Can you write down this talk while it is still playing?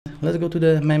let's go to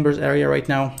the members area right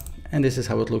now. And this is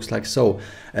how it looks like. So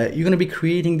you're going to be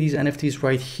creating these NFTs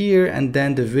right here, and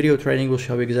then the video training will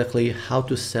show you exactly how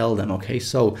to sell them. Okay,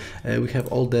 so we have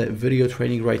all the video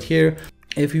training right here.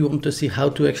 If you want to see how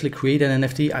to actually create an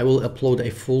NFT, I will upload a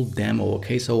full demo.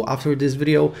 Okay, so after this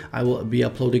video, I will be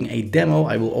uploading a demo.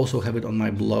 I will also have it on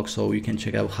my blog, so you can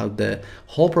check out how the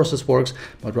whole process works.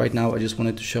 But right now, I just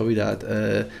wanted to show you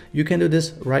that you can do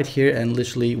this right here and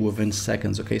literally within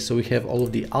seconds. Okay, so we have all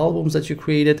of the albums that you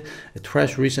created,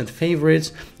 trash recent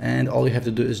favorites, and all you have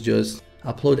to do is just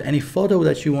upload any photo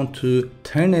that you want to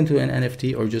turn into an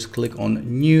NFT, or just click on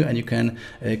new and you can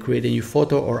create a new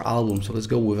photo or album. So let's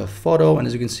go with a photo, and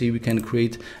as you can see, we can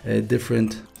create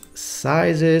different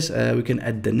sizes. We can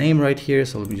add the name right here.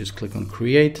 So let me just click on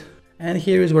create, and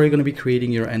here is where you're going to be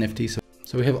creating your NFT.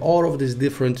 So we have all of these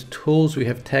different tools. We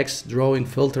have text, drawing,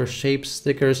 filters, shapes,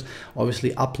 stickers,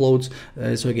 obviously uploads.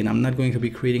 So again, I'm not going to be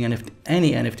creating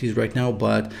any NFTs right now,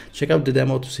 but check out the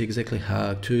demo to see exactly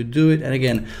how to do it. And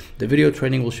again, the video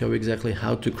training will show you exactly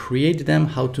how to create them,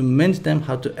 how to mint them,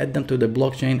 how to add them to the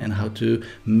blockchain, and how to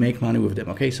make money with them.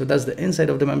 Okay, so that's the inside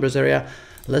of the members area.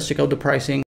 Let's check out the pricing.